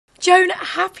Joan,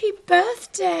 happy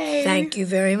birthday. Thank you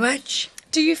very much.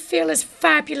 Do you feel as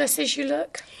fabulous as you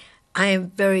look? I am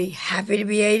very happy to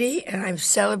be 80, and I'm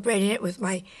celebrating it with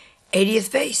my 80th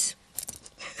face.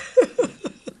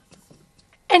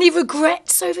 Any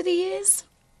regrets over the years?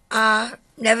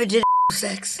 Never did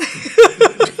sex.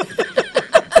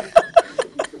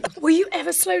 Will you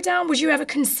ever slow down? Would you ever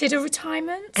consider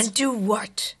retirement? And do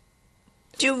what?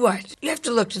 Do what? You have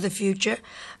to look to the future.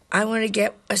 I want to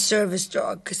get a service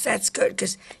dog, because that's good,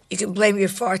 because you can blame your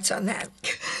farts on that.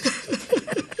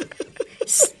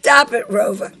 Stop it,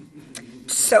 Rover. I'm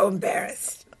so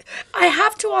embarrassed. I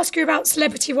have to ask you about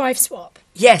Celebrity Wife Swap.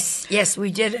 Yes,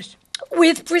 we did it.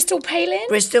 With Bristol Palin?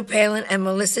 Bristol Palin and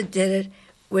Melissa did it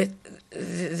with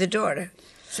the daughter,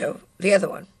 so the other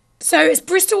one. So it's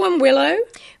Bristol and Willow?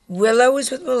 Willow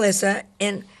was with Melissa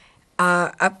in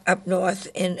up north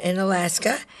in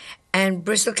Alaska, and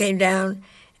Bristol came down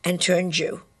and turned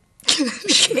Jew.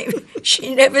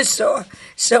 She never saw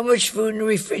so much food in the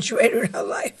refrigerator in her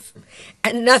life,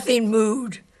 and nothing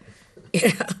moved. You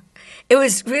know, it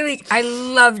was really, I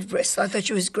loved Bristol. I thought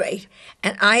she was great,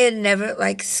 and I had never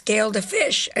scaled a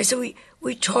fish. So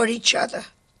we taught each other.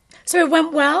 So it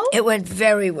went well? It went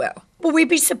very well. Will we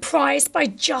be surprised by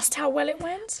just how well it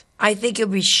went? I think you'll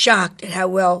be shocked at how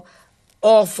well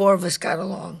all four of us got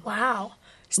along. Wow.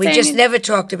 We just never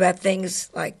talked about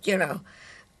things like,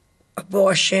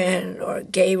 abortion or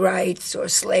gay rights or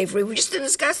slavery. We just didn't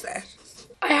discuss that.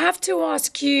 I have to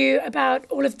ask you about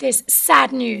all of this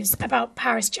sad news about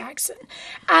Paris Jackson.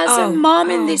 As a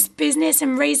mom in this business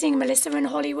and raising Melissa in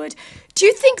Hollywood, do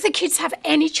you think the kids have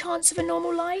any chance of a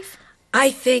normal life?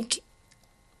 I think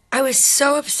I was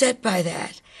so upset by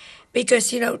that because,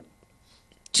 to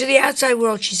the outside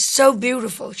world, she's so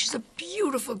beautiful. She's a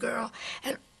beautiful girl.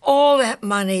 And all that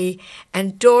money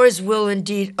and doors will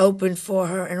indeed open for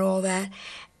her and all that.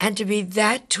 And to be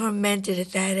that tormented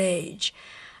at that age,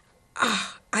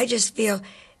 I just feel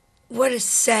what a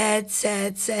sad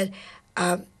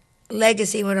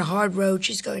legacy, what a hard road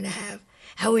she's going to have.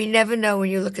 How we never know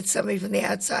when you look at somebody from the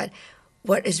outside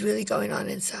what is really going on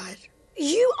inside.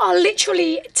 You are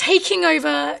literally taking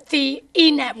over the E!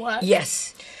 Network.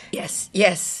 Yes.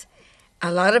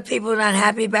 A lot of people are not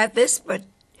happy about this, but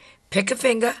pick a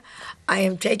finger. I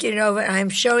am taking it over, and I am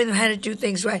showing them how to do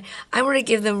things right. I want to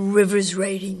give them Rivers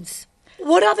ratings.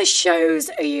 What other shows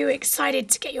are you excited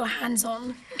to get your hands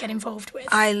on, get involved with?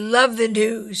 I love the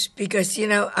news because,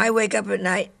 I wake up at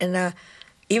night, and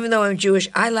even though I'm Jewish,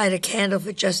 I light a candle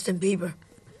for Justin Bieber.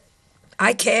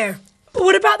 I care.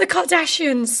 What about the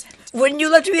Kardashians? Wouldn't you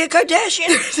love to be a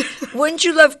Kardashian? Wouldn't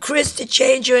you love Chris to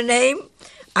change your name?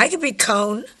 I could be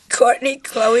Cone, Courtney,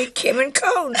 Chloe, Kim, and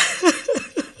Cone.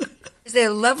 They're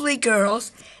lovely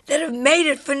girls that have made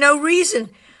it for no reason.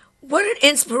 What an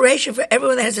inspiration for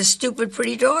everyone that has a stupid,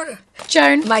 pretty daughter.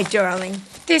 Joan. My darling.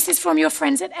 This is from your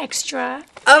friends at Extra.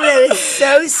 Oh, that is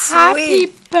so sweet. Happy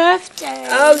birthday.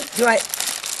 Oh, do I...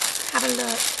 Have a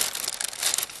look.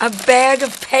 A bag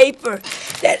of paper.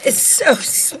 That is so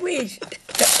sweet.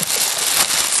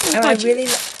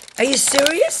 Are you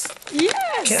serious?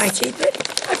 Yes. Can I keep it?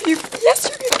 Yes,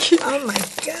 you can keep it. Oh, my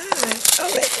God. Oh,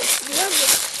 that's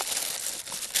lovely.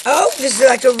 Oh, this is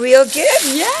like a real gift?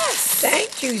 Yes.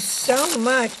 Thank you so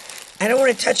much. I don't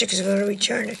want to touch it because I'm going to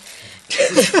return it.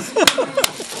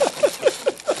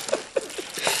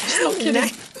 Not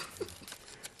kidding.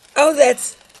 Oh,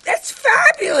 that's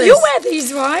fabulous. You wear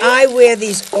these, right? I wear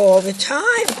these all the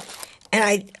time.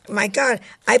 And my God,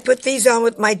 I put these on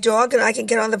with my dog and I can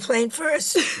get on the plane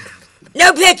first.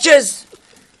 No pictures.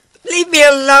 Leave me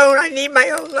alone. I need my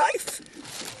own life.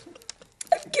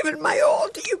 I've given my all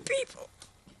to you people.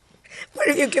 What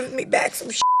have you given me back? Some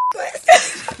shit?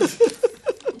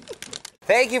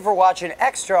 Thank you for watching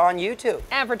Extra on YouTube.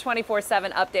 And for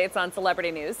 24/7 updates on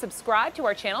celebrity news, subscribe to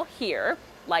our channel here,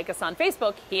 like us on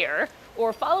Facebook here,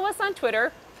 or follow us on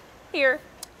Twitter here.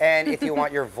 And if you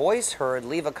want your voice heard,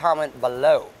 leave a comment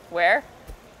below. Where?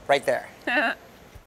 Right there.